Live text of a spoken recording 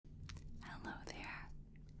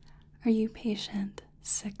Are you patient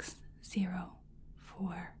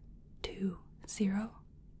 60420?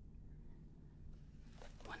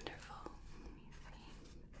 Wonderful.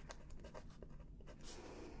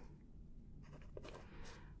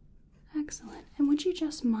 Excellent. And would you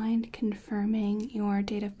just mind confirming your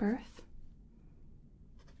date of birth?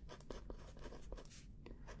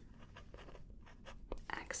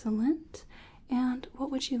 Excellent. And what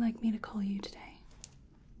would you like me to call you today?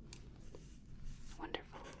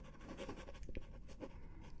 Wonderful.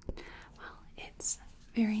 Well, it's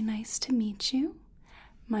very nice to meet you.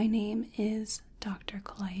 My name is Dr.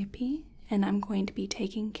 Calliope, and I'm going to be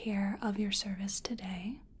taking care of your service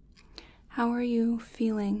today. How are you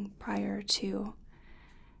feeling prior to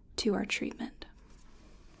our treatment?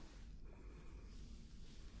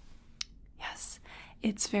 Yes,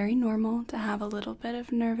 it's very normal to have a little bit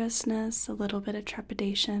of nervousness, a little bit of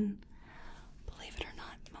trepidation. Believe it or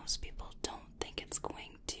not, most people don't think it's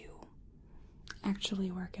going to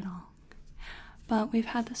actually work at all. But we've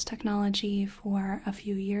had this technology for a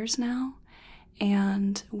few years now,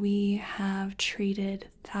 and we have treated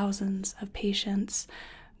thousands of patients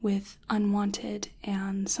with unwanted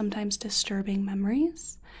and sometimes disturbing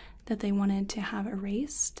memories that they wanted to have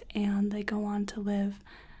erased, and they go on to live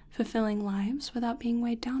fulfilling lives without being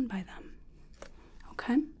weighed down by them.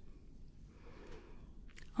 Okay?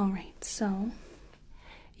 Alright, so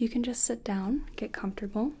you can just sit down, get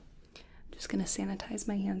comfortable. I'm just going to sanitize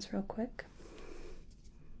my hands real quick.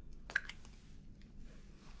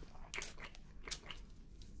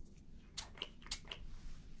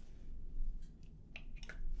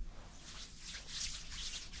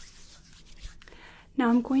 Now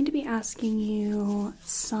I'm going to be asking you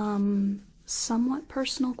some somewhat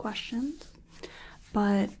personal questions,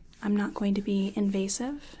 but I'm not going to be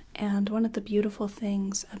invasive. And one of the beautiful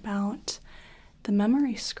things about the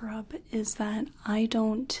memory scrub is that I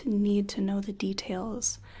don't need to know the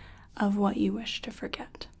details of what you wish to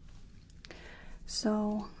forget.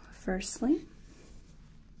 So, firstly,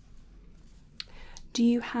 do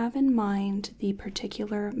you have in mind the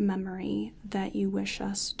particular memory that you wish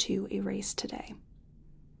us to erase today?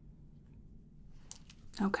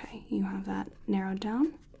 Okay, you have that narrowed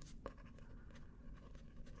down.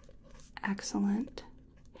 Excellent.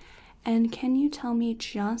 And can you tell me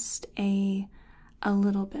just a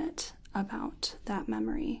little bit about that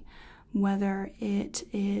memory? Whether it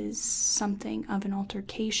is something of an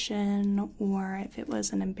altercation, or if it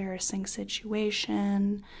was an embarrassing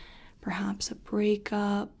situation, perhaps a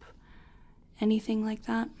breakup, anything like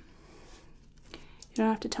that? You don't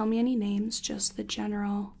have to tell me any names, just the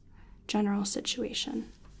general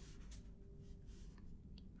situation.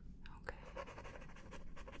 Okay.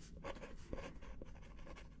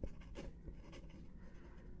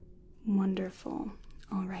 Wonderful.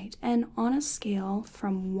 All right. And on a scale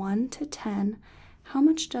from 1 to 10, how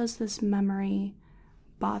much does this memory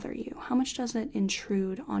bother you? How much does it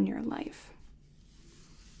intrude on your life?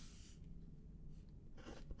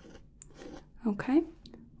 Okay.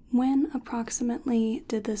 When approximately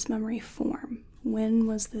did this memory form? When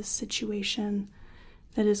was this situation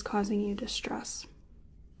that is causing you distress?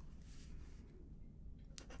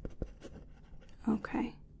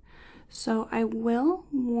 Okay, so I will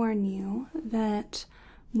warn you that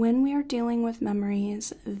when we are dealing with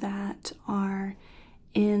memories that are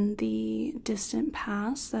in the distant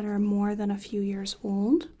past, that are more than a few years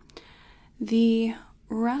old, the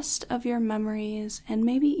rest of your memories and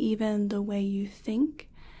maybe even the way you think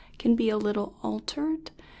can be a little altered,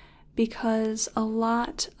 because a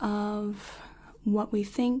lot of what we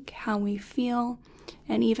think, how we feel,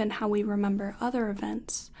 and even how we remember other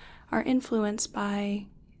events are influenced by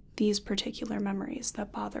these particular memories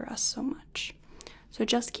that bother us so much. So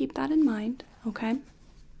just keep that in mind, okay?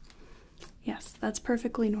 Yes, that's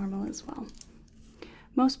perfectly normal as well.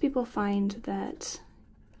 Most people find that,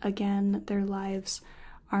 again, their lives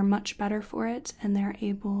are much better for it, and they're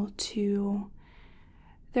able to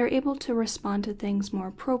respond to things more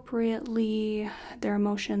appropriately. Their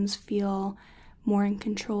emotions feel more in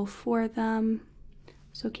control for them.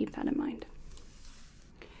 So keep that in mind.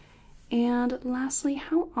 And lastly,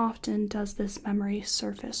 how often does this memory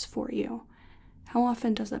surface for you? How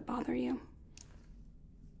often does it bother you?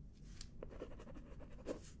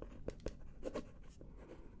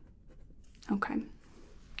 Okay.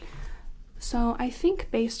 So I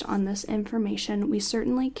think based on this information, we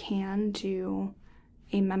certainly can do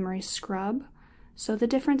a memory scrub. So the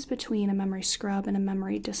difference between a memory scrub and a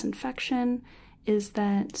memory disinfection is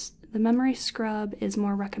that the memory scrub is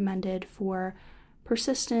more recommended for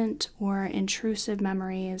persistent or intrusive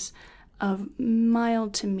memories of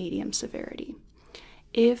mild to medium severity.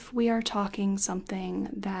 if we are talking something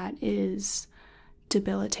that is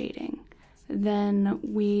debilitating, then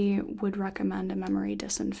we would recommend a memory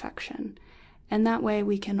disinfection. And that way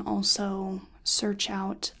we can also search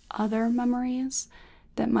out other memories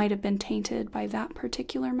that might have been tainted by that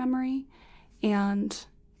particular memory and,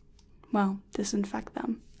 well, disinfect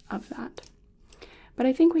them of that. But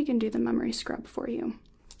I think we can do the memory scrub for you.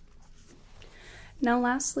 Now,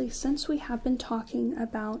 lastly, since we have been talking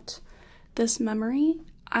about this memory,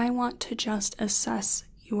 I want to just assess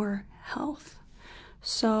your health.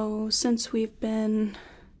 So since we've been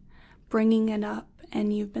bringing it up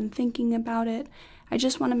and you've been thinking about it, I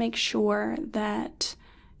just want to make sure that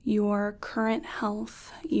your current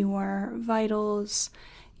health, your vitals,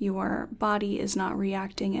 your body is not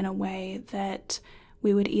reacting in a way that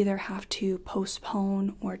we would either have to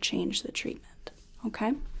postpone or change the treatment.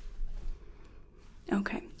 Okay?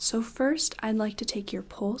 Okay, so first I'd like to take your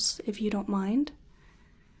pulse, if you don't mind.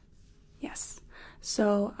 Yes.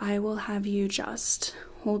 So I will have you just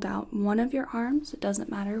hold out one of your arms, it doesn't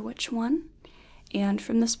matter which one, and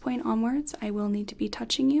from this point onwards, I will need to be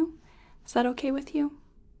touching you. Is that okay with you?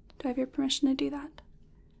 Do I have your permission to do that?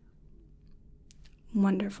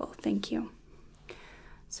 Wonderful, thank you.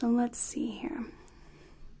 So let's see here.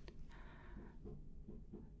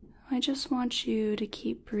 I just want you to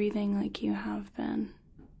keep breathing like you have been.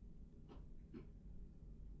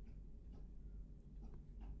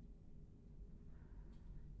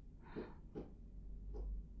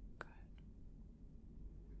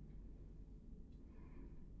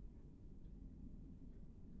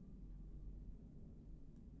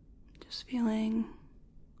 Just feeling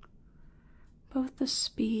both the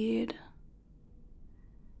speed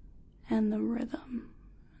and the rhythm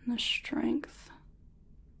and the strength.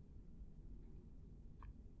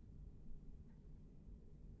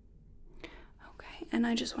 Okay, and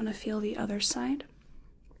I just want to feel the other side.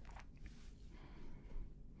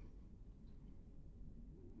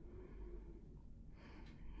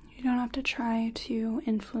 You don't have to try to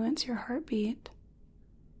influence your heartbeat.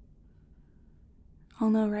 I'll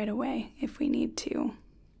know right away if we need to.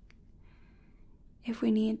 If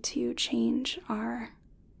we need to change our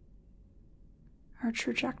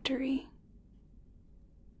trajectory.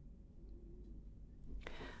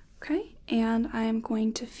 Okay, and I'm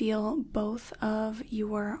going to feel both of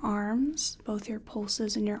your arms, both your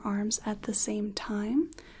pulses in your arms at the same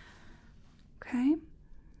time. Okay.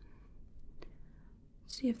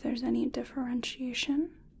 See if there's any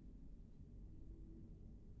differentiation.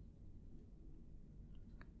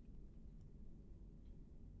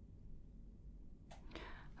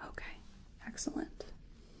 Okay, excellent.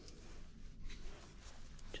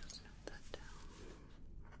 Just note that down.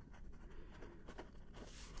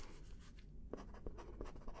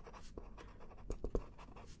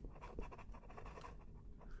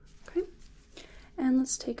 Okay, and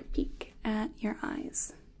let's take a peek at your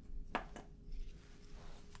eyes.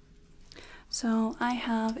 So I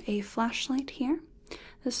have a flashlight here.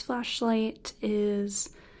 This flashlight is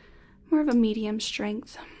more of a medium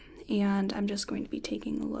strength, and I'm just going to be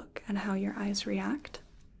taking a look at how your eyes react.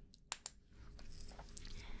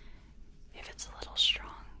 If it's a little strong,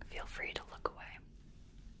 feel free to look away.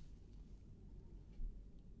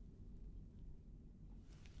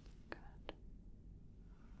 Good.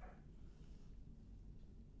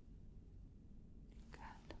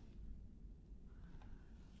 Good.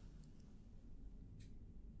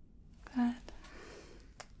 Good.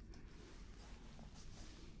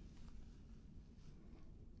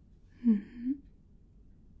 Mm-hmm.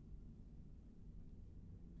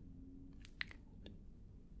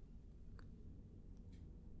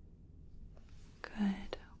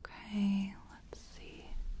 Good. Okay, let's see.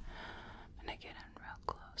 I'm gonna get in real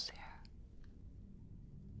close here.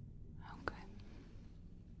 Okay.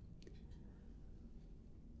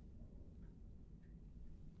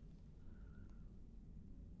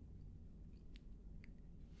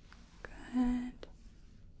 Good.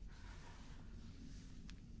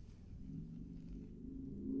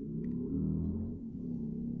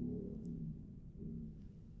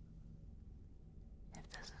 If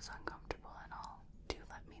this is uncomfortable at all, do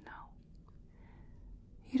let me know.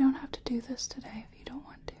 You don't have to do this today if you don't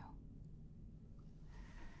want to.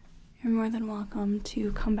 You're more than welcome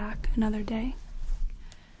to come back another day.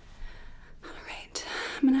 Alright,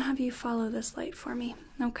 I'm gonna have you follow this light for me,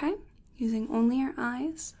 okay? Using only your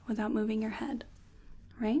eyes without moving your head,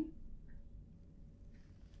 right?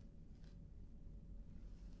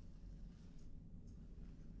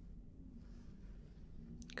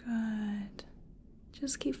 Good.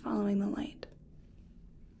 Just keep following the light.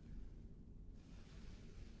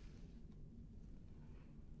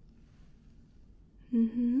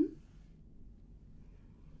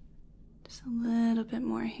 Just a little bit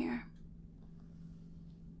more here.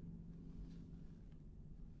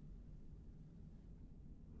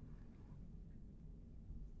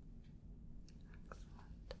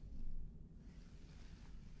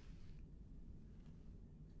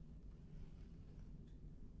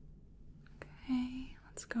 Okay,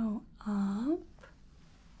 let's go up,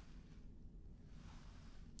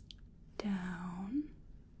 down,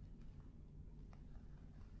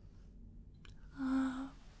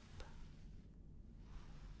 up,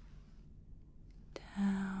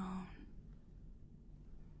 down,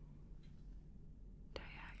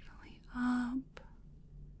 diagonally up,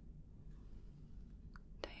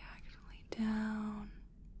 diagonally down,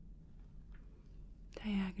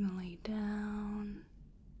 diagonally down,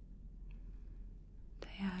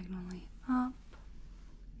 diagonally up,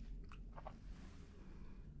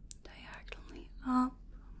 diagonally up,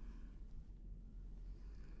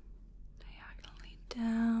 diagonally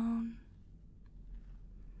down,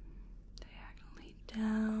 diagonally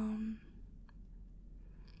down,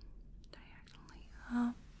 diagonally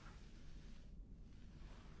up.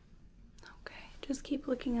 Okay, just keep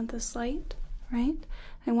looking at this light, right?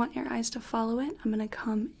 I want your eyes to follow it. I'm going to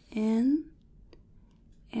come in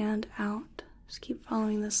and out. Just keep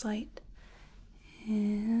following this light.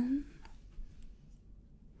 In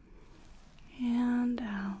and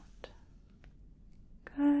out.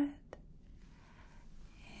 Good.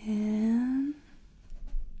 In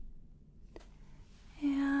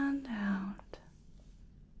and out.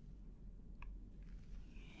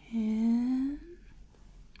 In,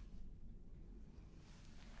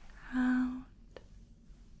 out.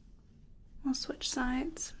 We'll switch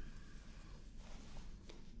sides.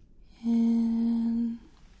 In,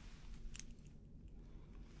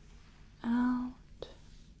 out,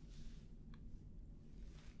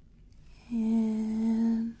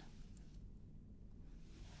 in,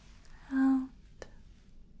 out.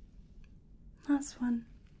 Last one.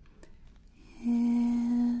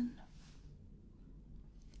 In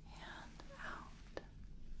and out.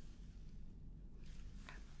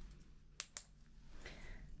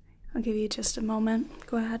 I'll give you just a moment.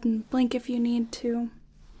 Go ahead and blink if you need to.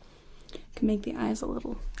 You can make the eyes a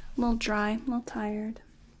little dry, a little tired.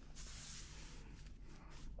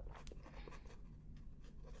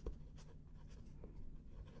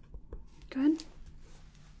 Good.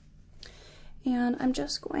 And I'm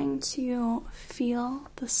just going to feel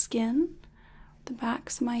the skin, the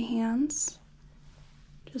backs of my hands.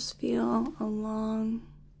 Just feel along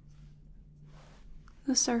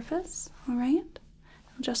the surface, all right?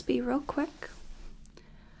 It'll just be real quick.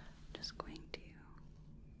 Just going to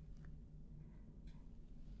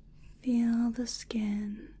feel the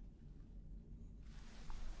skin.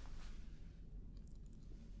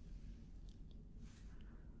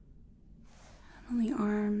 On the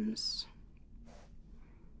arms.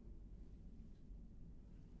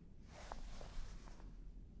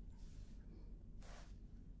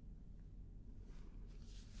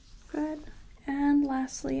 Good. And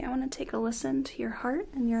lastly, I want to take a listen to your heart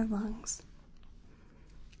and your lungs.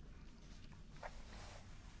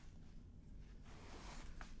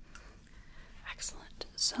 Excellent.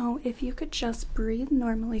 So if you could just breathe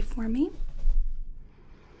normally for me.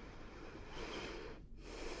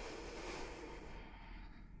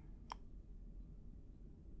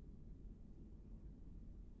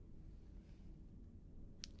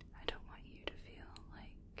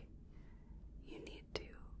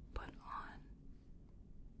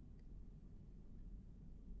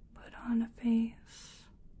 On a face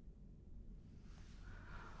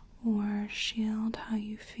or shield how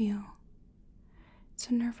you feel. It's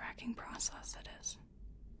a nerve-wracking process, it is.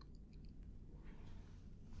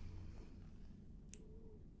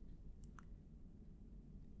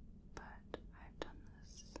 But I've done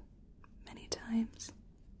this many times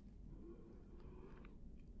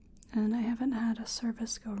and I haven't had a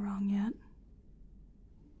service go wrong yet.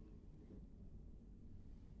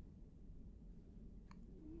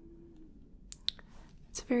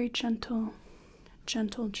 It's a very gentle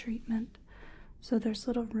treatment, so there's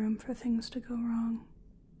little room for things to go wrong.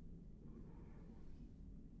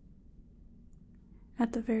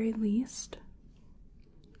 At the very least,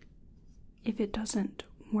 if it doesn't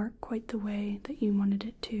work quite the way that you wanted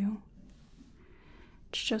it to,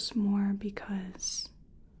 it's just more because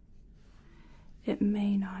it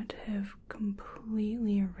may not have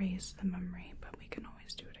completely erased the memory, but we can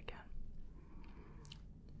always do it again.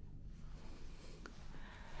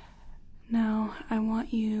 Now, I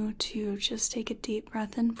want you to just take a deep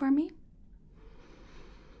breath in for me.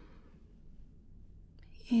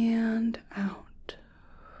 And out.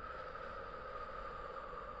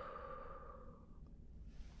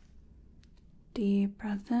 Deep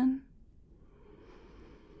breath in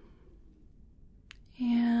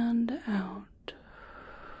and out.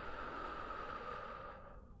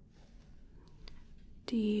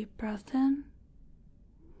 Deep breath in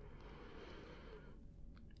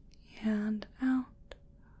and out.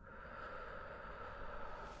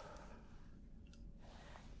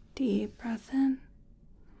 Deep breath in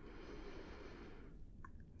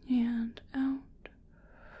and out.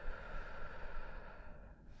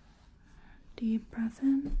 Deep breath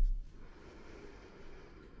in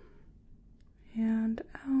and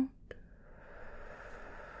out.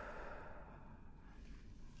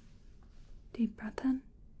 Deep breath in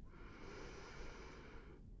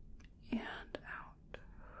and out.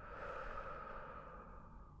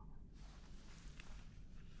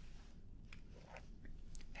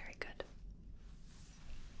 Very good.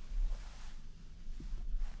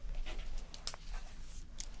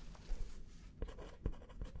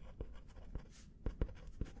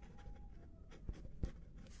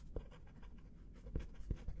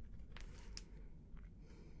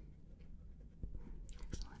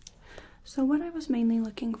 So what I was mainly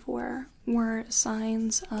looking for were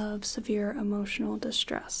signs of severe emotional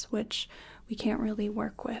distress, which we can't really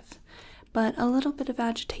work with. But a little bit of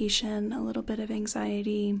agitation, a little bit of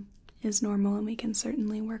anxiety is normal, and we can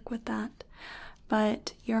certainly work with that.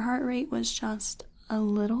 But your heart rate was just a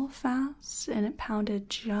little fast, and it pounded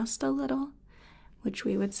just a little, which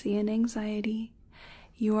we would see in anxiety.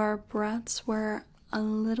 Your breaths were a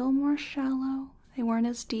little more shallow. They weren't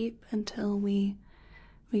as deep until we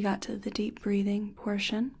got to the deep breathing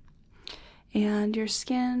portion. And your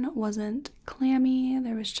skin wasn't clammy.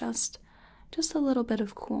 There was just a little bit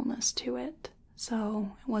of coolness to it.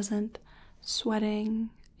 So it wasn't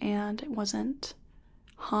sweating and it wasn't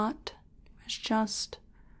hot. It was just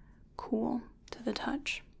cool to the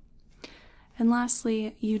touch. And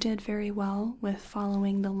lastly, you did very well with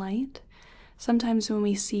following the light. Sometimes when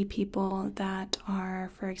we see people that are,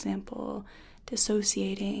 for example,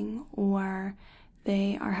 dissociating, or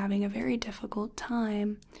they are having a very difficult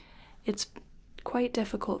time, it's quite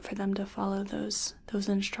difficult for them to follow those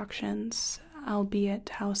instructions, albeit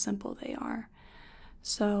how simple they are.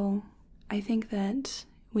 So I think that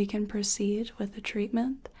we can proceed with the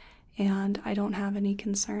treatment, and I don't have any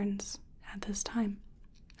concerns at this time.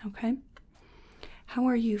 Okay? How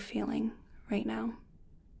are you feeling right now?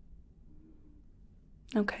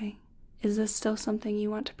 Okay. Is this still something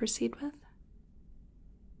you want to proceed with?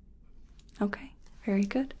 Okay. Very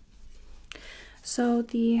good. So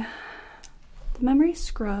the memory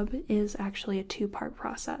scrub is actually a two-part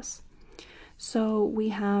process. So we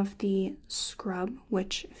have the scrub,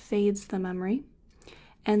 which fades the memory,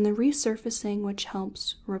 and the resurfacing, which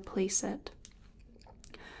helps replace it.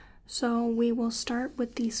 So we will start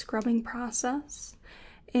with the scrubbing process,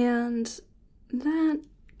 and that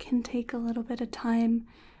can take a little bit of time.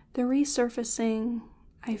 The resurfacing,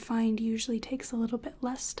 I find, usually takes a little bit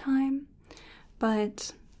less time,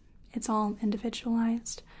 but it's all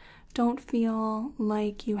individualized. Don't feel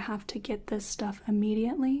like you have to get this stuff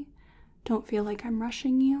immediately. Don't feel like I'm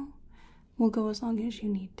rushing you. We'll go as long as you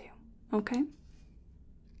need to, okay?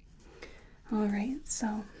 All right,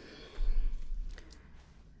 so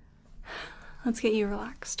let's get you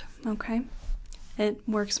relaxed, okay? It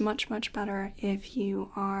works much, much better if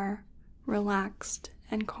you are relaxed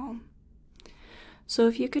and calm. So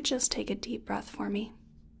if you could just take a deep breath for me.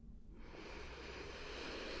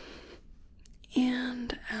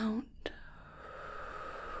 And out.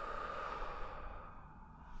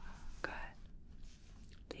 Good.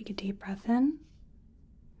 Take a deep breath in.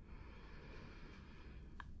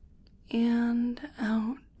 And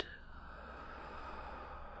out.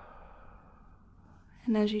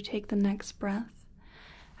 And as you take the next breath,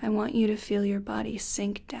 I want you to feel your body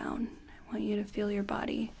sink down. I want you to feel your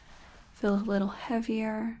body feel a little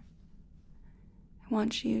heavier. I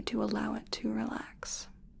want you to allow it to relax.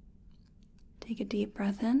 Take a deep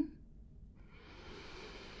breath in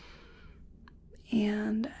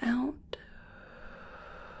and out.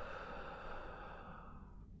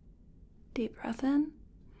 Deep breath in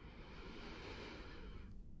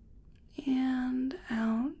and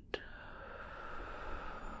out.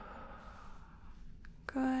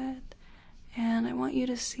 Good. And I want you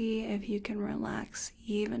to see if you can relax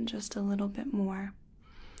even just a little bit more.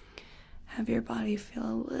 Have your body feel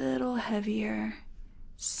a little heavier.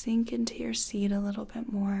 Sink into your seat a little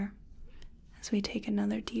bit more as we take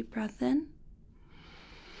another deep breath in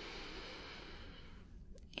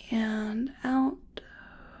and out,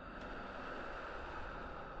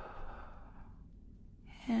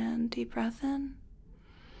 and deep breath in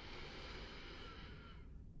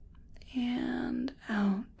and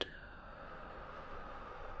out.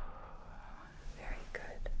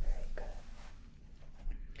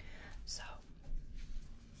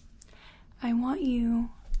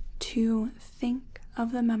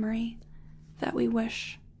 of the memory that we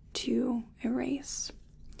wish to erase.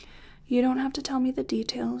 You don't have to tell me the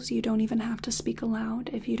details. You don't even have to speak aloud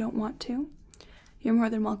if you don't want to. You're more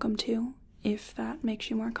than welcome to, if that makes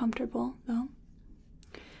you more comfortable, though.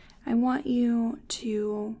 I want you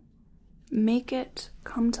to make it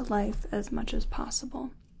come to life as much as possible.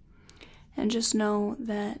 And just know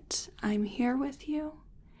that I'm here with you,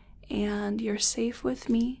 and you're safe with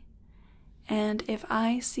me. And if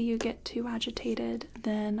I see you get too agitated,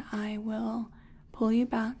 then I will pull you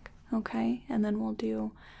back, okay? And then we'll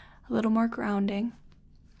do a little more grounding.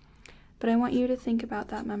 But I want you to think about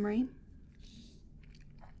that memory.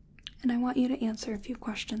 And I want you to answer a few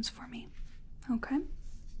questions for me, okay?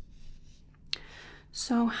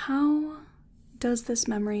 So how does this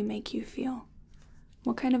memory make you feel?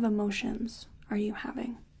 What kind of emotions are you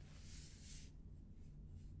having?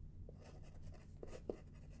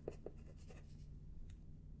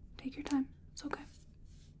 Take your time. It's okay.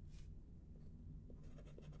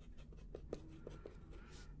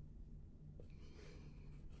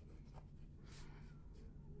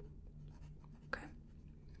 Okay.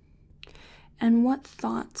 And what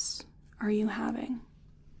thoughts are you having?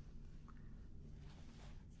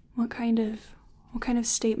 What kind of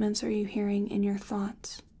statements are you hearing in your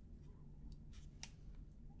thoughts?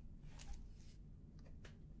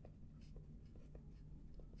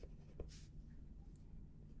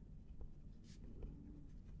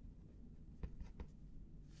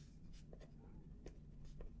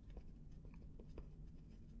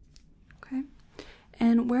 Okay.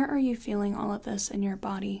 And where are you feeling all of this in your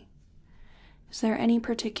body? Is there any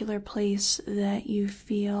particular place that you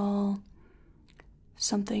feel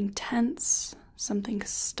something tense, something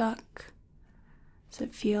stuck? Does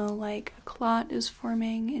it feel like a clot is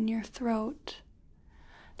forming in your throat?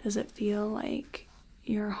 Does it feel like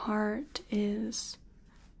your heart is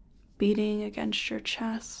beating against your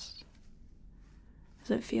chest?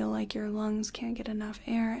 Does it feel like your lungs can't get enough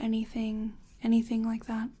air? Anything like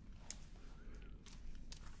that?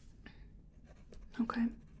 Okay.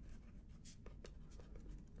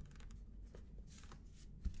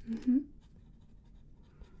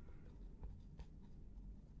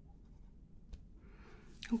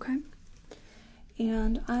 Okay.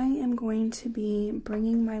 And I am going to be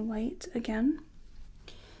bringing my light again,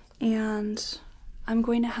 and I'm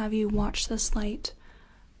going to have you watch this light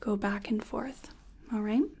go back and forth, all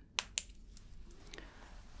right?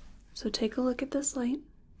 So take a look at this light.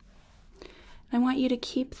 I want you to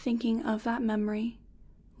keep thinking of that memory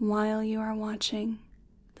while you are watching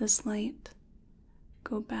this light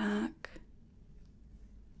go back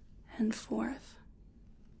and forth.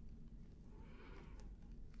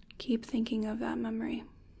 Keep thinking of that memory.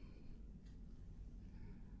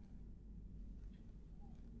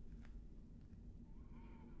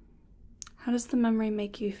 How does the memory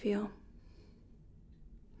make you feel?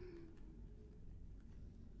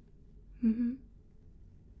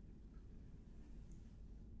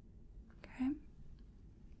 Okay.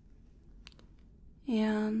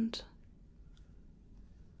 And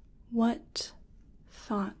what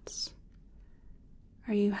thoughts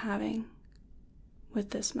are you having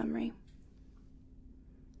with this memory?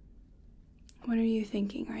 What are you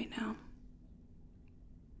thinking right now?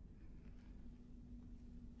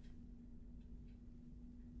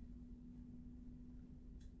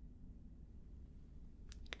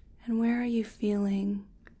 And where are you feeling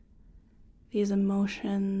these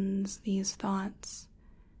emotions, these thoughts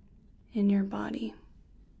in your body?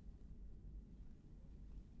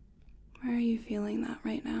 Where are you feeling that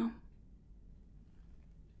right now?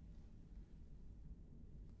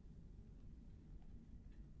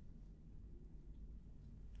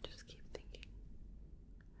 Just keep thinking.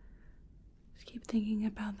 Just keep thinking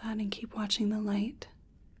about that and keep watching the light.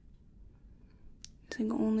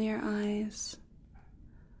 Using only your eyes,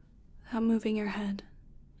 without moving your head.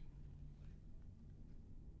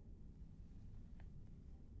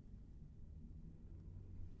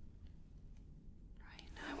 Right,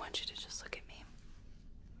 now I want you to just look at me.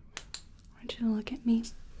 I want you to look at me.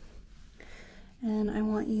 And I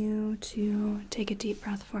want you to take a deep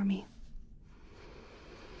breath for me.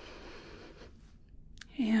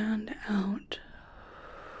 And out.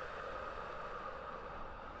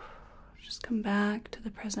 Just come back to the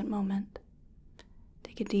present moment.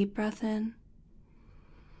 Take a deep breath in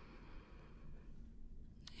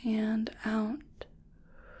and out.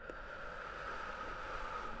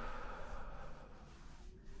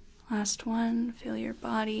 Last one, feel your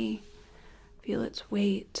body, feel its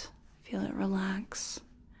weight, feel it relax.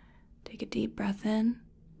 Take a deep breath in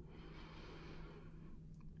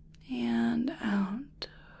and out.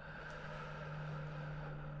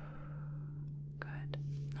 Good.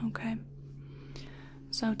 Okay.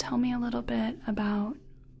 So tell me a little bit about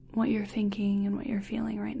what you're thinking and what you're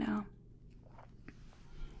feeling right now.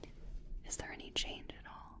 Is there any change at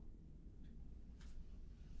all?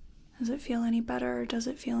 Does it feel any better or does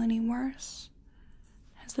it feel any worse?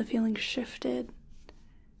 Has the feeling shifted?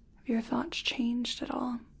 Have your thoughts changed at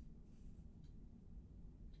all?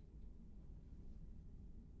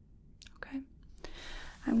 Okay.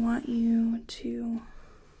 I want you to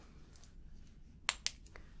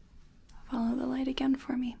follow the light again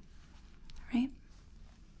for me, right?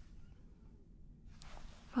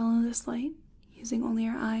 Follow this light using only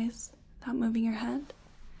your eyes without moving your head.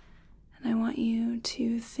 And I want you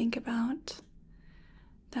to think about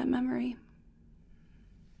that memory.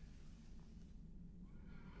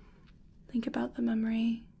 Think about the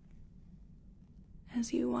memory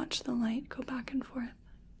as you watch the light go back and forth.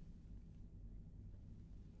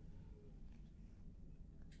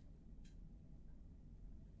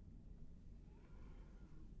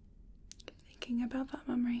 Thinking about that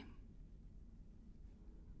memory.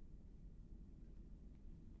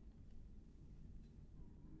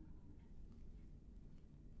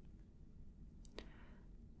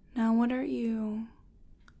 Now, what are you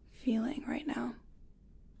feeling right now?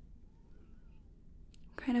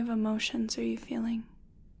 What kind of emotions are you feeling?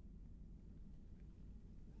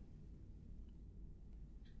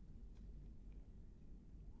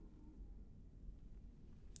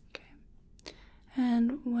 Okay.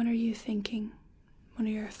 And what are you thinking? What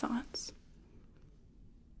are your thoughts?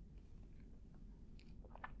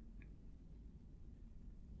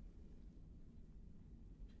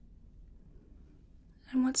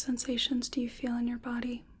 And what sensations do you feel in your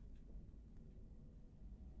body?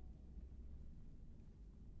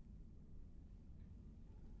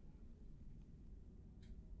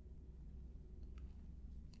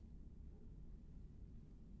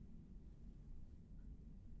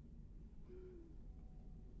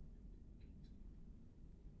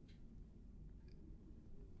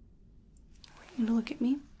 I want you to look at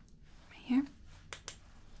me, right here.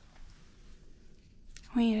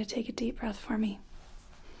 I want you to take a deep breath for me.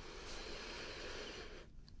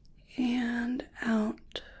 And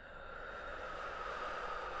out.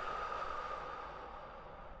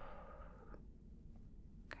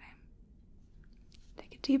 Okay.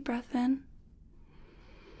 Take a deep breath in.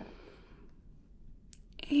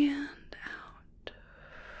 And out.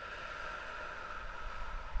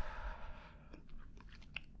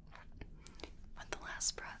 With the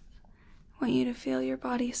last breath, I want you to feel your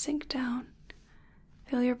body sink down.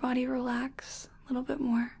 Feel your body relax a little bit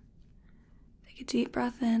more. Take a deep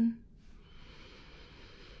breath in.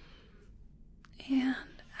 And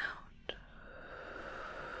out.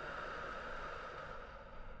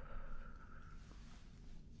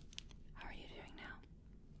 How are you doing now?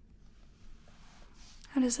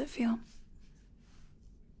 How does it feel?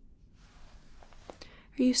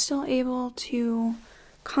 Are you still able to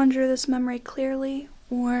conjure this memory clearly,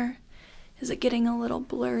 or is it getting a little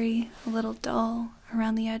blurry, a little dull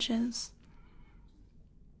around the edges?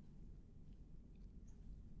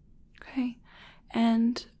 Okay,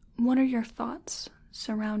 and what are your thoughts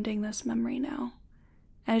surrounding this memory now,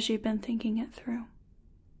 as you've been thinking it through?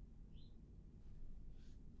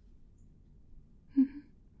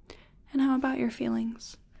 And how about your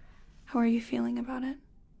feelings? How are you feeling about it?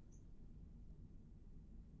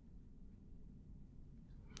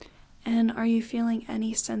 And are you feeling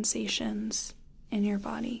any sensations in your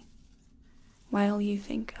body while you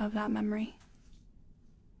think of that memory?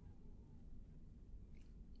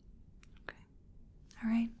 Okay. All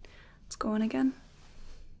right. Let's go in again.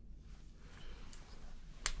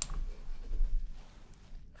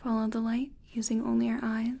 Follow the light using only your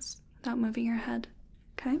eyes without moving your head.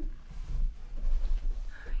 Okay? All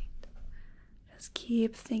right. Just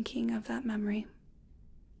keep thinking of that memory.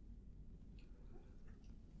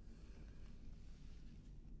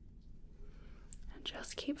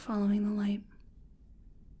 Just keep following the light.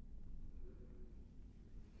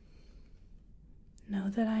 Know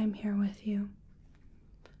that I am here with you,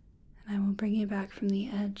 and I will bring you back from the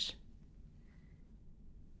edge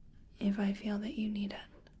if I feel that you need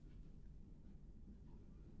it.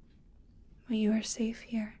 But you are safe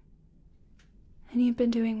here, and you've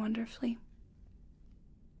been doing wonderfully.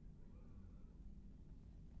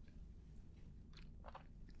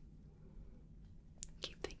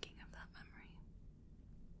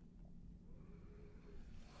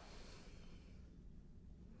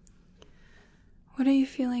 What are you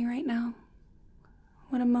feeling right now?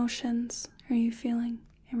 What emotions are you feeling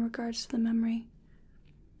in regards to the memory?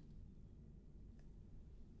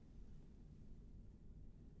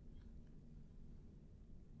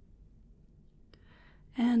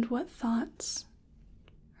 And what thoughts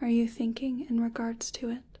are you thinking in regards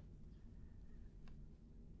to it?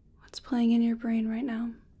 What's playing in your brain right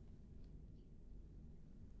now?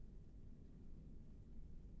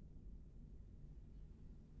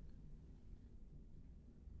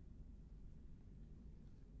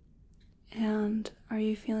 And are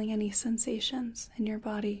you feeling any sensations in your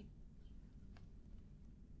body?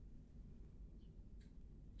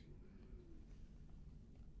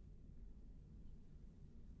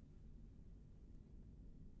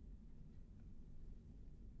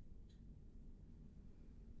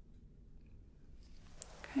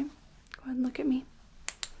 Okay, go ahead and look at me.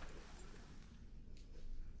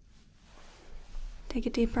 Take a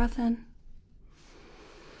deep breath in.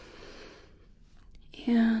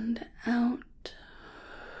 And out.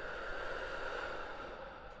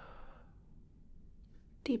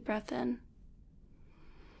 Deep breath in.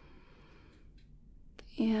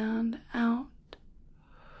 And out.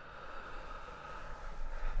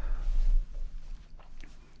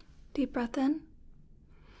 Deep breath in.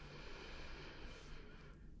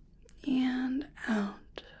 And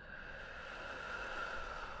out.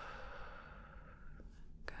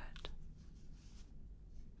 Good.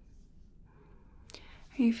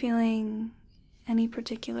 Are you feeling any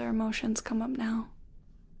particular emotions come up now?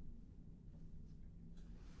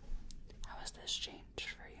 How has this changed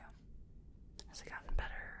for you? Has it gotten better?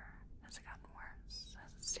 Has it gotten worse?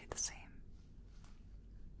 Has it stayed the same?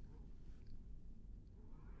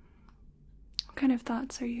 What kind of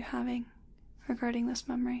thoughts are you having regarding this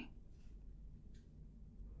memory?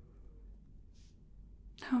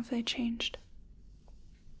 How have they changed?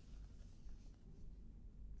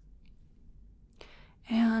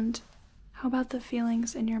 And how about the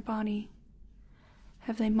feelings in your body?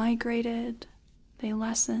 Have they migrated? They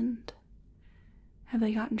lessened? Have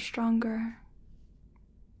they gotten stronger?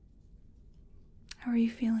 How are you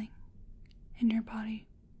feeling in your body?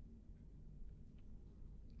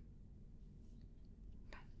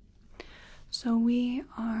 So we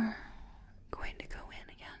are going to go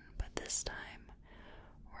in again, but this time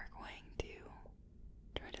we're going to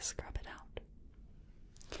try to scrub it out.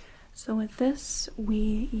 So with this,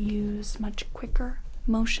 we use much quicker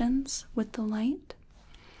motions with the light,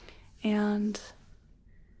 and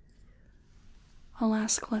I'll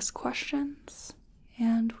ask less questions,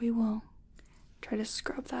 and we will try to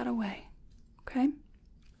scrub that away, okay?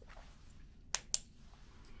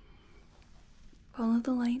 Follow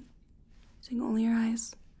the light, using only your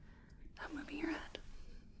eyes, not moving your head.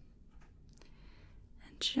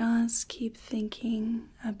 And just keep thinking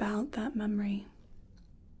about that memory.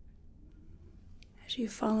 As you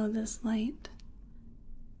follow this light,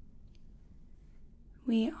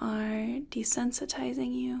 we are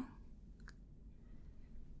desensitizing you,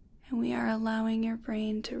 and we are allowing your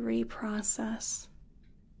brain to reprocess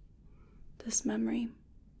this memory.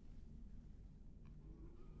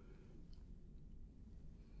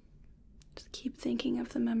 Just keep thinking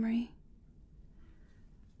of the memory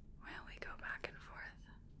while we go back and forth.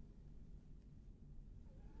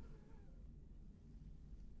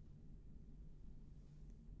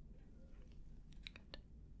 Good.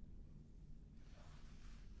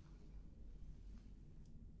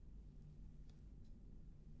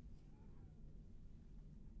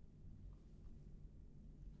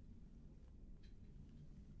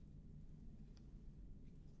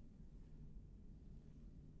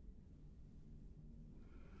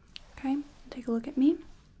 Okay, take a look at me.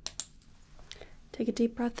 Take a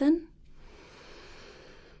deep breath in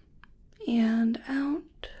and out.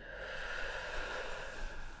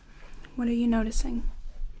 What are you noticing?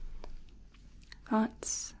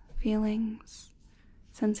 Thoughts, feelings,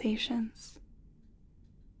 sensations?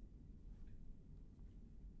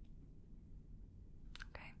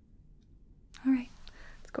 Okay. All right.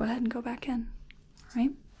 Let's go ahead and go back in. All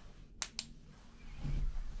right.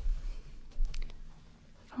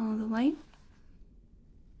 Follow the light.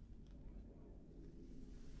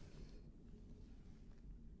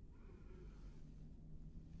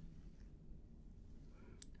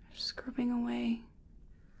 Scrubbing away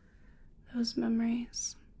those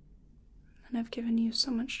memories that have given you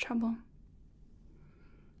so much trouble.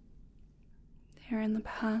 They are in the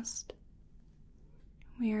past.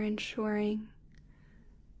 We are ensuring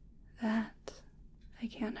that they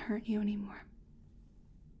can't hurt you anymore.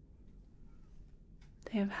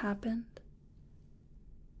 They have happened,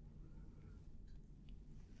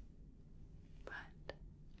 but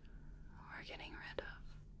we're getting rid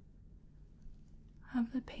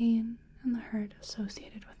of the pain and the hurt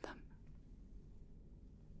associated with them.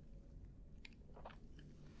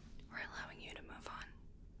 We're allowing you to move on.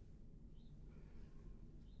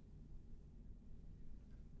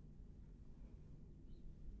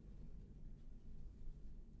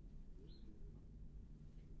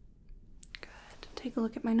 take a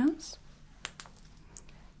look at my nose.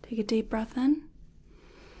 Take a deep breath in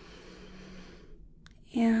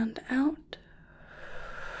and out.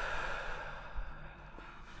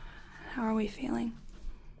 How are we feeling?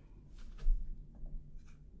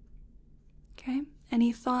 Okay,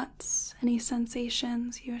 any thoughts, any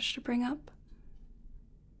sensations you wish to bring up?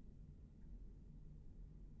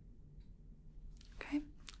 Okay,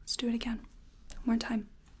 let's do it again. One more time.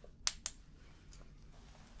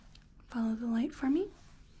 Follow the light for me.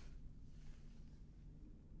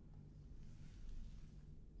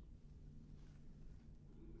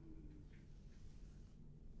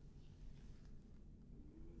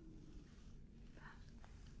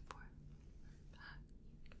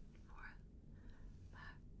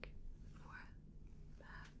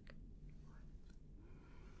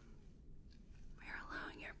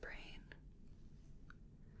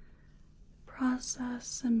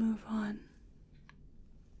 Process and move on.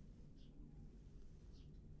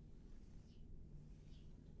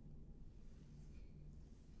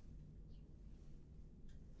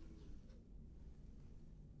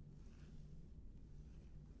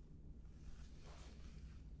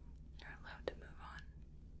 You're allowed to move on.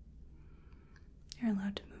 You're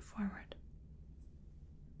allowed to move forward.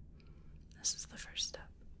 This is the first step.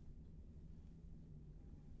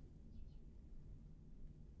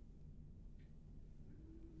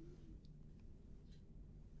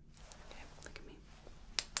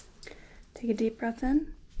 Take a deep breath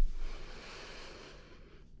in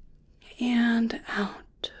and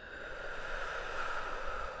out.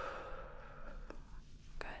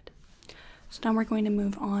 Good. So now we're going to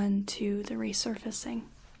move on to the resurfacing.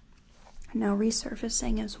 Now,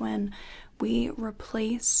 resurfacing is when we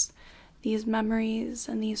replace these memories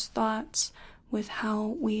and these thoughts with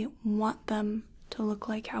how we want them to look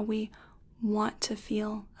like, how we want to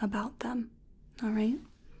feel about them. All right?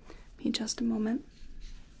 Be just a moment.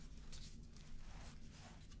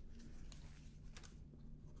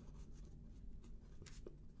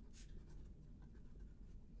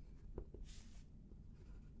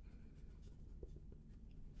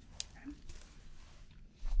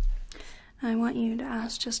 I want you to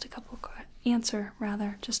ask just a couple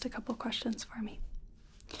questions for me.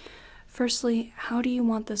 Firstly, how do you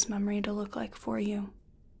want this memory to look like for you?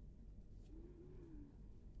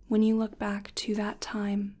 When you look back to that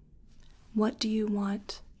time, what do you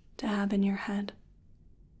want to have in your head?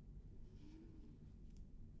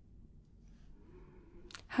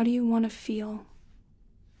 How do you want to feel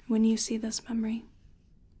when you see this memory?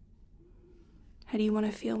 How do you want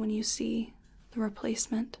to feel when you see the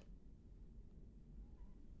replacement?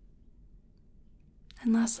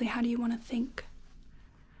 And lastly, how do you want to think?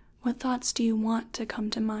 What thoughts do you want to come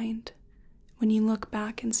to mind when you look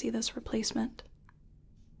back and see this replacement?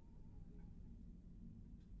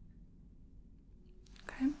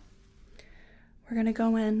 Okay. We're going to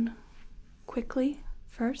go in quickly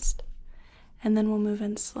first, and then we'll move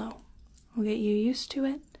in slow. We'll get you used to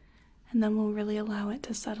it, and then we'll really allow it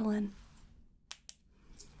to settle in.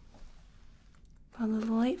 Follow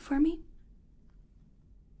the light for me.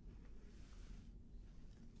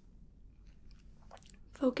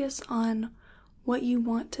 Focus on what you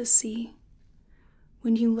want to see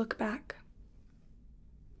when you look back.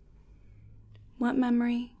 What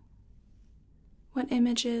memory, what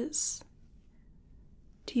images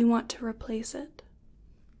do you want to replace it?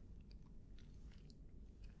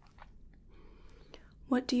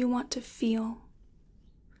 What do you want to feel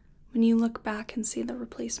when you look back and see the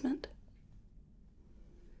replacement?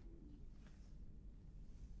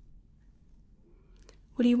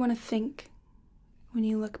 What do you want to think when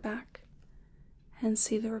you look back and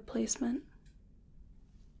see the replacement?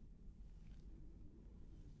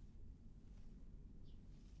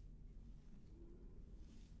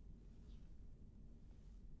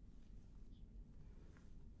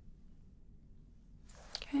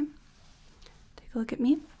 Okay, take a look at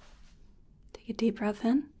me. Take a deep breath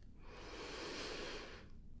in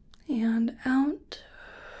and out.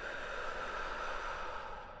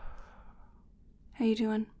 How you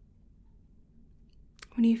doing?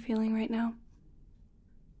 What are you feeling right now?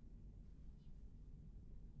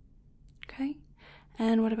 Okay.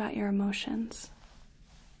 And what about your emotions?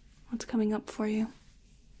 What's coming up for you?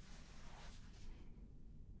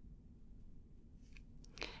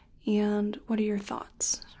 And what are your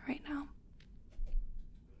thoughts right now?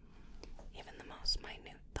 Even the most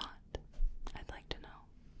minute thought, I'd like to know.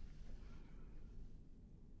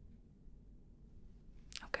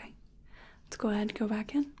 Okay. Let's go ahead and go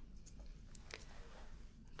back in.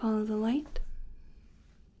 Follow the light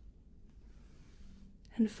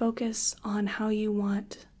and focus on how you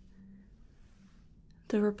want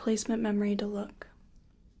the replacement memory to look.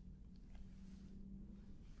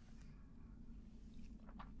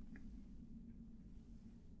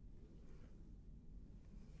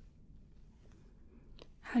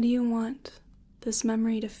 How do you want this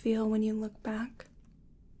memory to feel when you look back?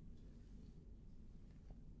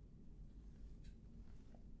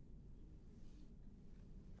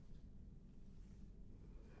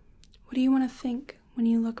 What do you want to think when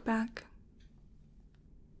you look back?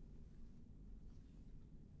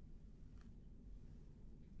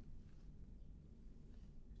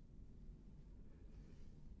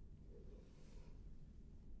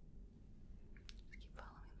 Just keep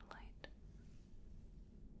following the light.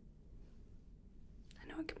 I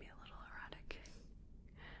know it can be a little erratic.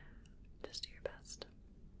 Just do your best.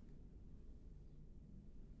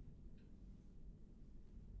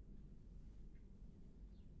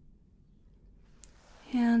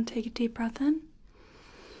 And take a deep breath in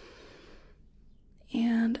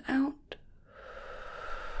and out.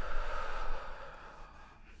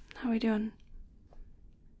 How are we doing?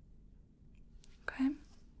 Okay.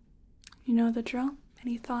 You know the drill?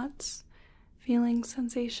 Any thoughts, feelings,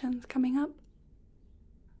 sensations coming up?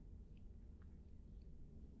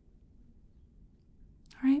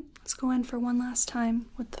 All right, let's go in for one last time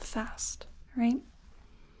with the fast, all right?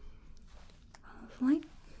 Follow the light.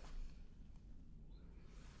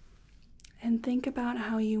 And think about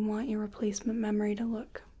how you want your replacement memory to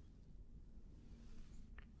look.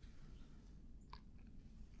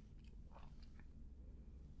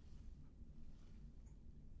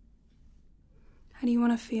 How do you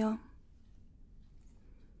want to feel?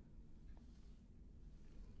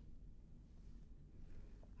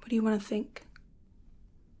 What do you want to think?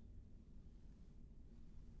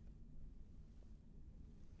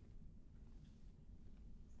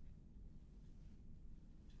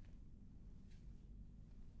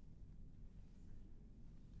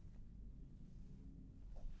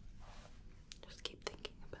 Just keep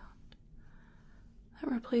thinking about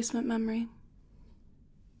that replacement memory.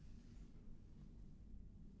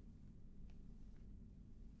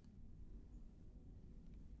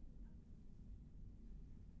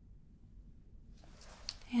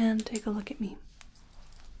 And take a look at me.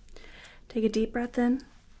 Take a deep breath in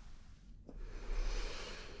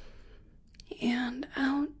and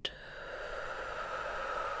out.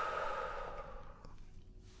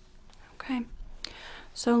 Okay.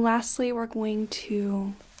 So lastly, we're going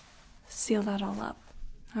to seal that all up.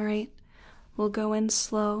 All right. We'll go in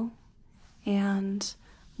slow and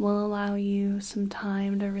we'll allow you some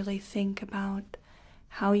time to really think about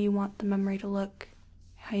how you want the memory to look,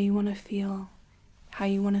 how you want to feel, how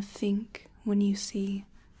you want to think when you see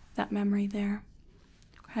that memory there,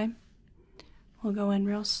 okay? We'll go in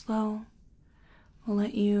real slow. We'll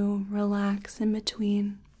let you relax in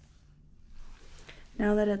between.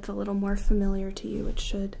 Now that it's a little more familiar to you, it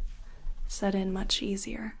should set in much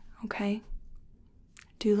easier, okay?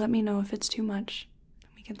 Do let me know if it's too much, and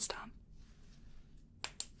we can stop.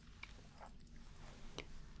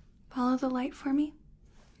 Follow the light for me,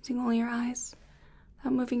 using only your eyes,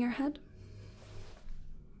 without moving your head.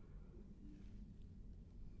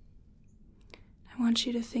 I want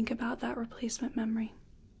you to think about that replacement memory.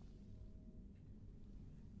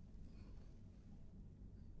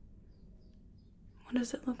 What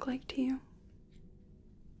does it look like to you?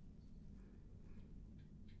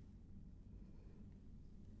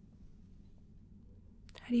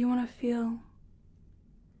 How do you want to feel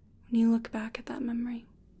when you look back at that memory?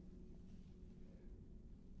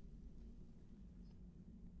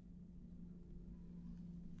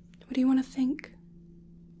 What do you want to think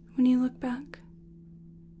when you look back?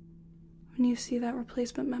 When you see that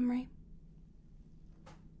replacement memory?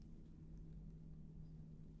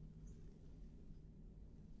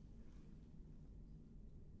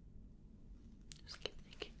 Just keep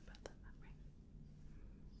thinking about that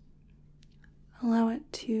memory. Allow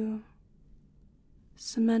it to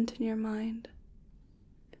cement in your mind.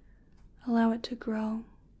 Allow it to grow.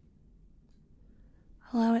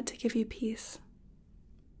 Allow it to give you peace.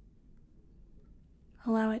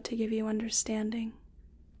 Allow it to give you understanding.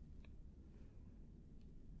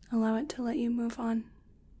 Allow it to let you move on.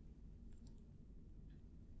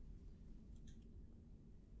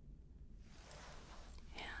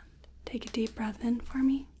 And take a deep breath in for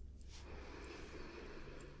me.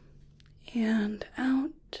 And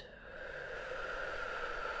out.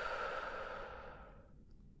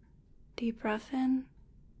 Deep breath in.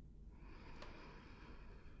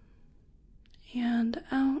 And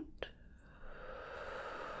out.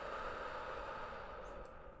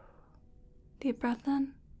 Deep breath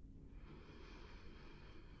in.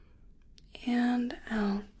 And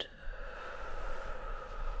out.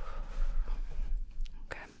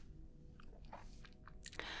 Okay.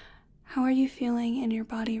 How are you feeling in your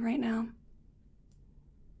body right now?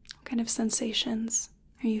 What kind of sensations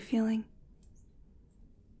are you feeling?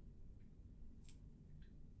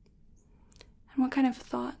 And what kind of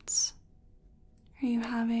thoughts are you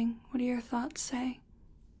having? What do your thoughts say?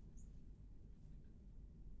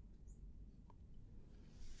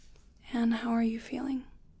 And how are you feeling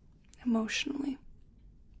emotionally?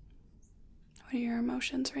 What are your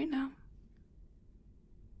emotions right now?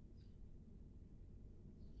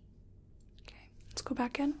 Okay, let's go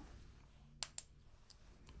back in.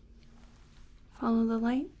 Follow the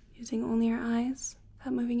light using only your eyes,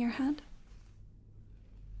 without moving your head.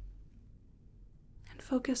 And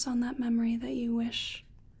focus on that memory that you wish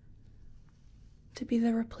to be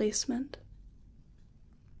the replacement.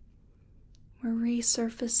 We're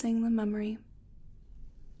resurfacing the memory,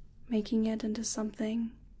 making it into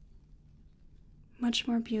something much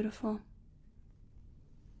more beautiful.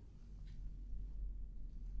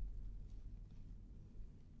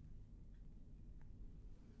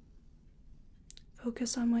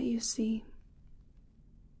 Focus on what you see.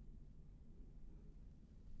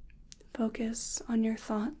 Focus on your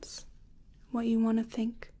thoughts, what you want to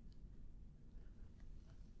think.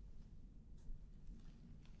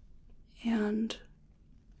 And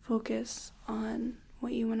focus on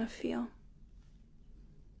what you want to feel,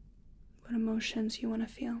 what emotions you want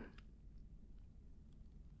to feel.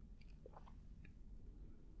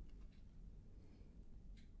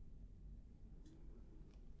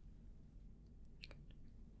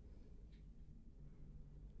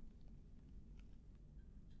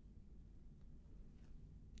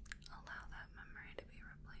 Allow that memory to be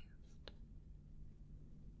replaced.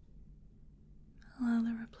 Allow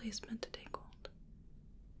the replacement to take hold.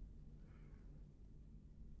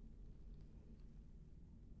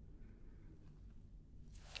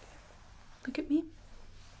 Look at me.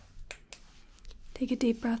 Take a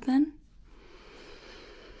deep breath in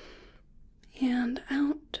and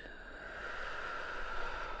out.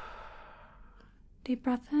 Deep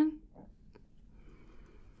breath in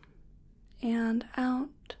and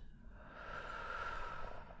out.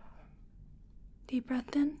 Deep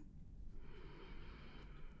breath in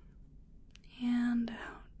and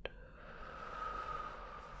out.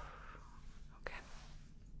 Okay.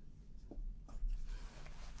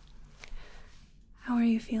 How are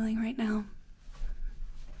you feeling right now?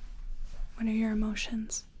 What are your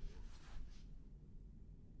emotions?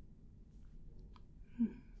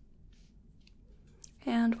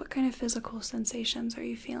 And what kind of physical sensations are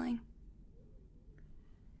you feeling?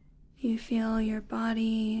 Do you feel your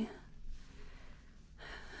body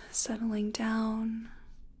settling down?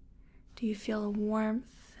 Do you feel a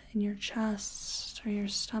warmth in your chest or your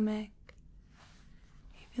stomach?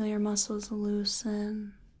 Do you feel your muscles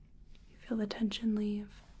loosen? Do you feel the tension leave?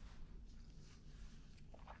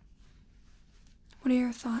 What are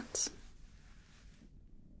your thoughts?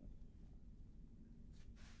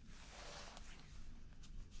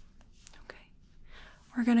 Okay,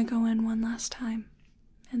 we're going to go in one last time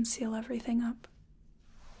and seal everything up.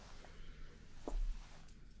 All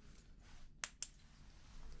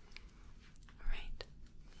right.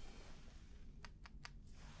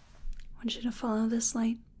 I want you to follow this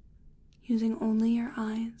light using only your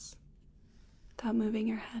eyes without moving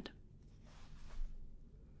your head.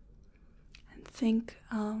 And think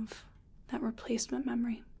of that replacement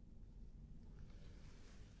memory.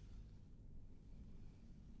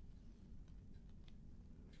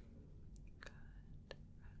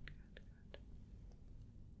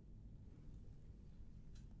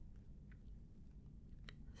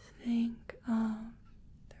 Think of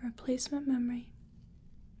the replacement memory.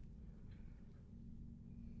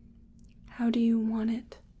 How do you want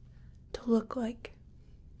it to look like?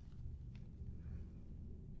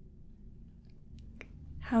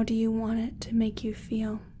 How do you want it to make you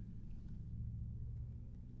feel?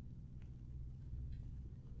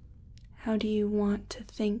 How do you want to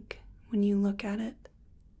think when you look at it?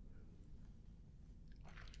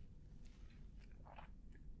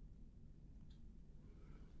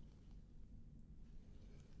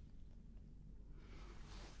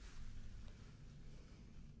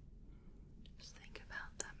 Just think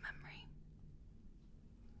about that memory.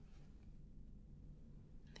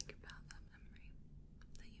 Think about that memory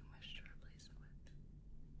that you wish to replace it with.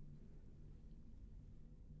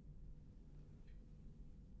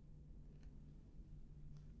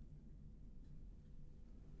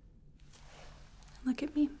 Look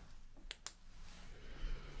at me.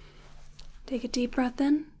 Take a deep breath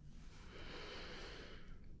in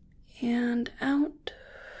and out.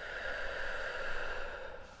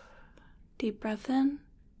 Deep breath in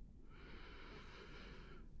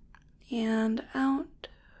and out.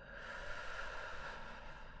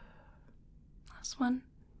 Last one.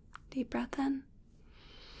 Deep breath in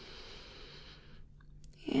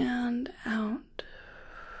and out.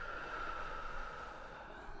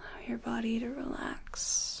 body to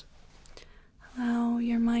relax. Allow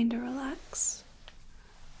your mind to relax.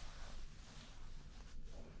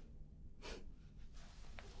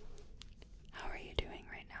 How are you doing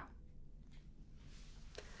right now?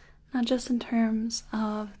 Not just in terms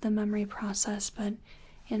of the memory process, but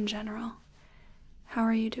in general. How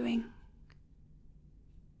are you doing?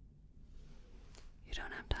 You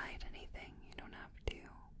don't have to hide anything. You don't have to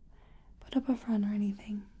put up a front or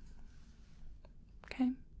anything.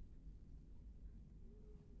 Okay?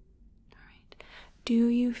 Alright. Do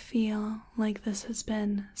you feel like this has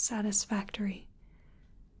been satisfactory?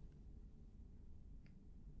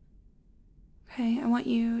 Okay, I want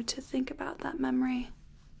you to think about that memory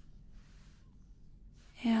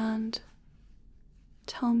and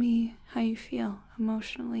tell me how you feel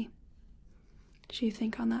emotionally as you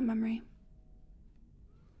think on that memory.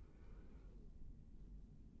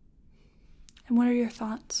 And what are your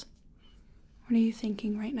thoughts? What are you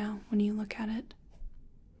thinking right now when you look at it?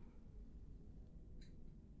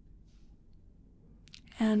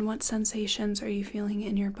 And what sensations are you feeling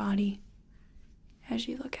in your body as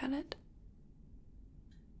you look at it?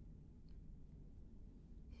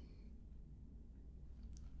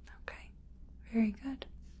 Okay, very good.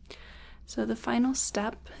 So the final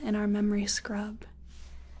step in our memory scrub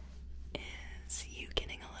is you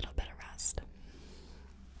getting a little bit of rest.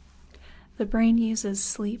 The brain uses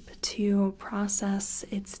sleep to process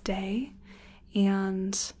its day,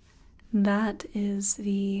 and that is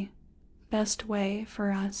the best way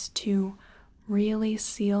for us to really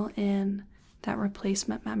seal in that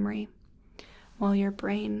replacement memory, while your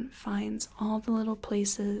brain finds all the little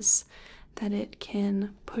places that it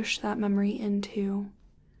can push that memory into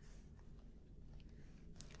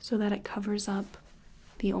so that it covers up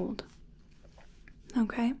the old.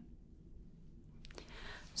 Okay?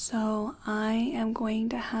 So I am going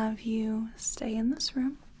to have you stay in this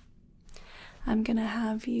room. I'm going to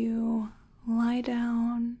have you lie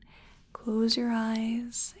down, close your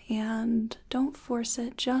eyes, and don't force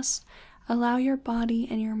it. Just allow your body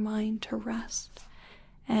and your mind to rest.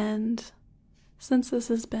 And since this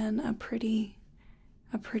has been a pretty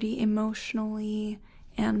emotionally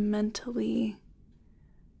and mentally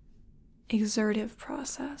exertive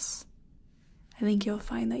process, I think you'll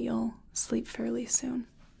find that you'll sleep fairly soon.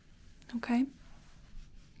 Okay?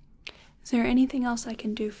 Is there anything else I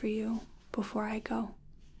can do for you before I go?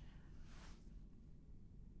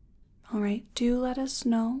 Alright, do let us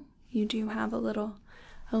know. You do have a little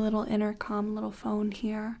intercom, little phone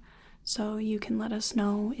here, so you can let us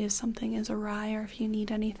know if something is awry or if you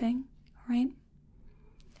need anything. Alright?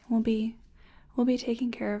 We'll be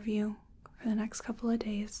taking care of you for the next couple of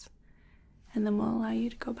days, and then we'll allow you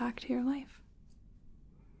to go back to your life.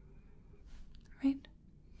 Right?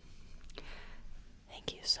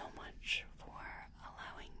 Thank you so much for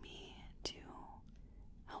allowing me to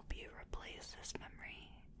help you replace this memory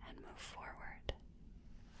and move forward.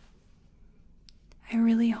 I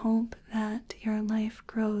really hope that your life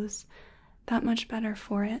grows that much better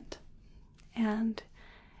for it, and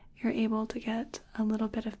you're able to get a little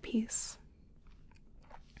bit of peace.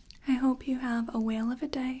 I hope you have a whale of a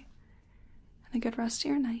day and a good rest of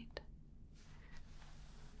your night.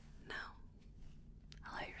 Now,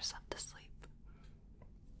 allow yourself to sleep.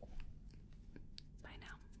 Bye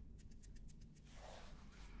now.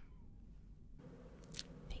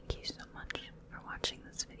 Thank you so much for watching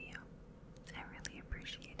this video. I really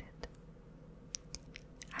appreciate it.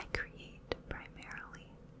 I create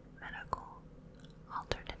primarily medical,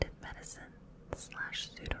 alternative medicine /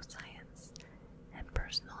 pseudoscience, and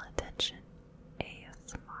personal attention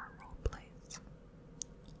ASMR roleplays.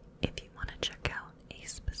 If you want to check out a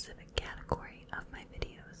specific category of my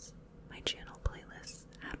videos, my channel playlists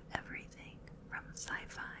have everything from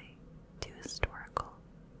sci-fi to historical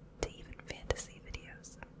to even fantasy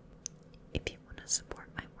videos. If you want to support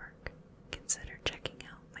my work, consider checking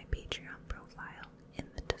out my Patreon profile in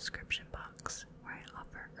the description